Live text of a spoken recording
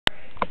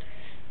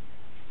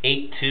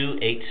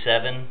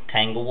8287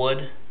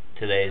 Tanglewood.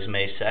 Today is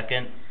May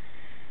 2nd.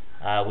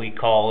 We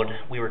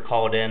were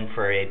called in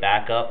for a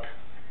backup,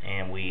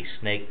 and we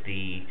snaked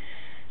the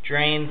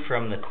drain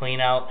from the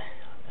clean out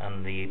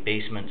on the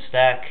basement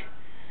stack.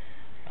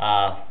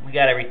 We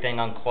got everything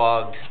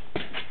unclogged.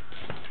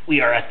 We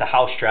are at the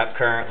house trap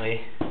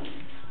currently,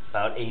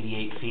 about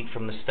 88 feet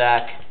from the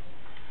stack,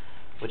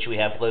 which we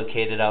have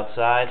located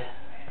outside.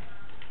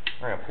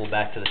 We're going to pull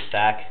back to the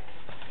stack.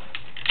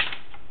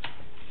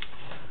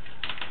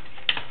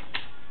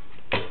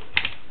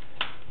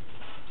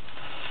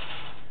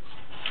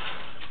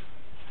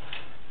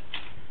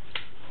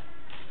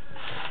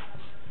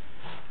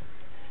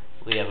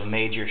 We have a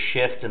major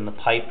shift in the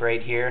pipe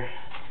right here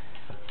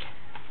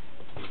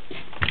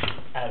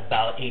at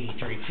about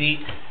 83 feet.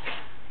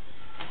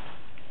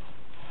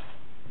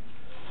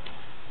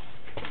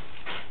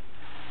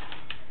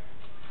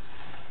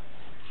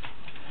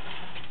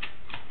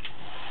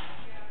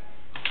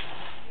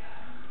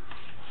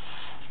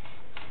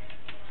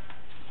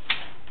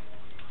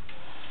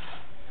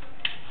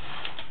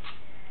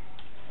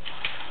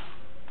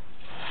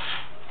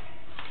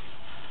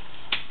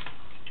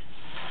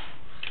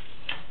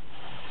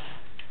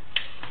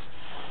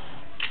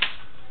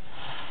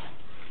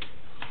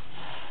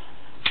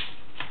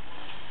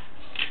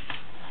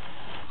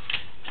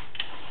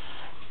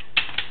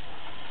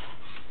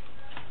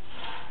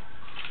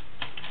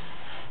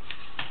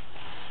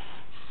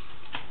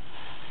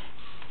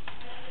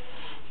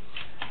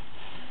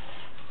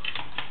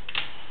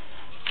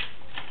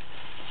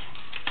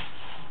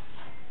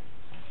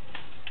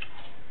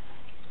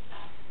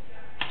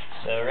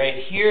 So right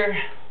here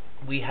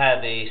we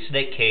have a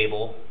snake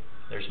cable.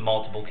 There's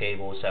multiple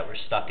cables that were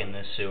stuck in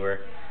this sewer,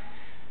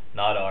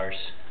 not ours.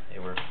 They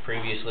were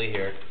previously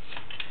here.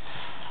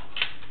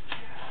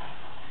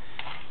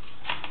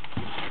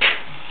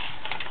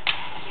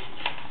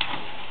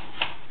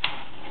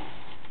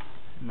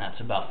 And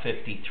that's about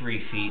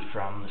 53 feet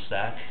from the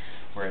stack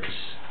where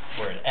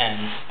it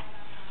ends.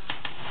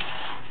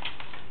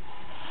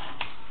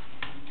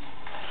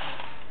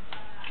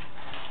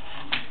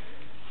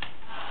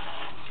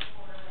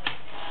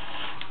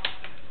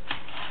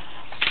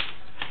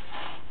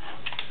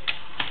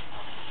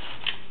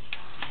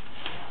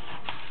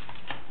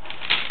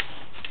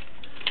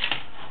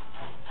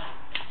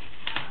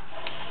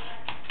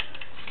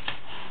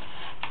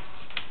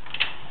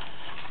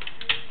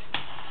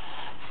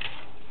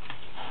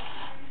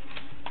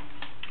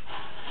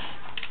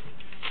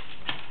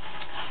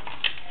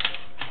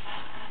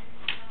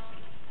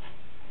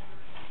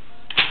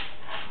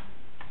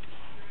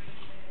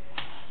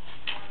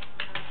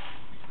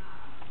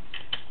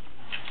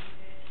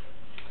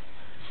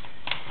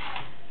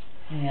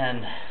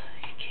 And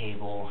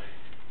cable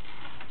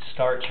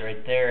starts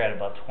right there at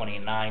about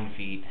 29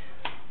 feet.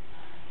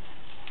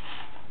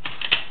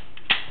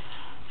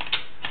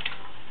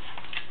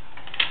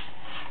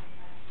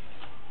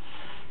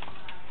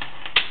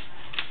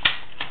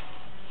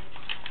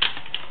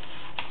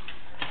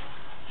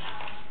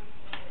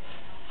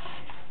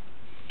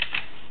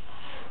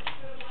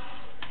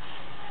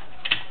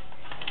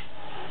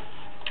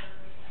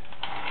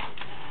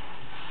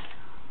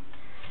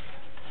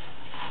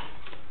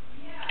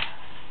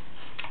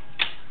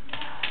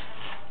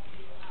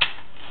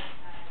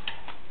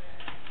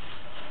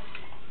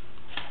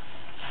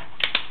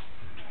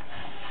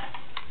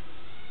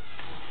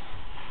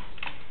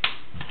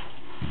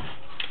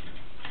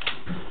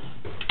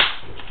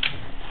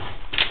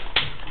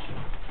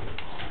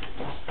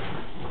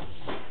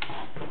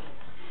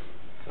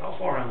 How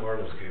far in were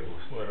those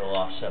cables? Little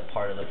offset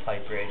part of the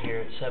pipe right here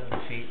at 7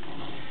 feet.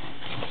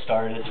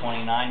 Started at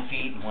 29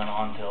 feet and went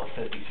on till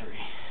 53.